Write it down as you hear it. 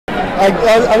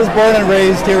I was born and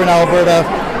raised here in Alberta,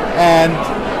 and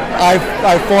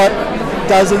I fought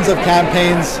dozens of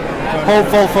campaigns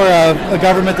hopeful for a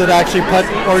government that actually put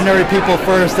ordinary people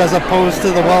first as opposed to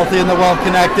the wealthy and the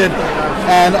well-connected.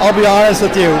 And I'll be honest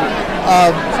with you,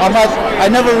 I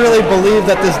never really believed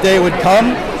that this day would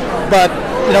come, but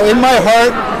you know, in my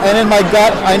heart and in my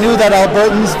gut, I knew that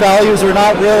Albertans' values were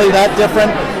not really that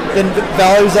different than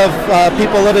values of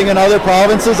people living in other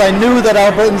provinces. I knew that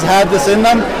Albertans had this in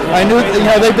them. I knew, you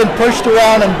know, they've been pushed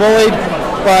around and bullied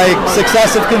by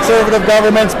successive Conservative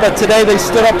governments, but today they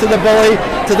stood up to the bully.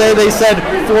 Today they said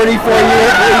 44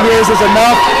 years is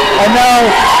enough, and now,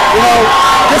 you know,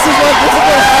 this is what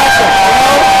happened. You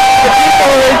know, the people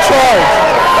are in charge,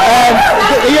 and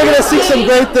you're going to see some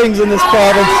great things in this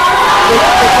province.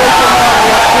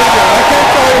 I can't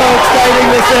tell you how exciting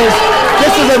this is.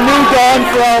 This is a new dawn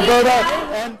for Alberta.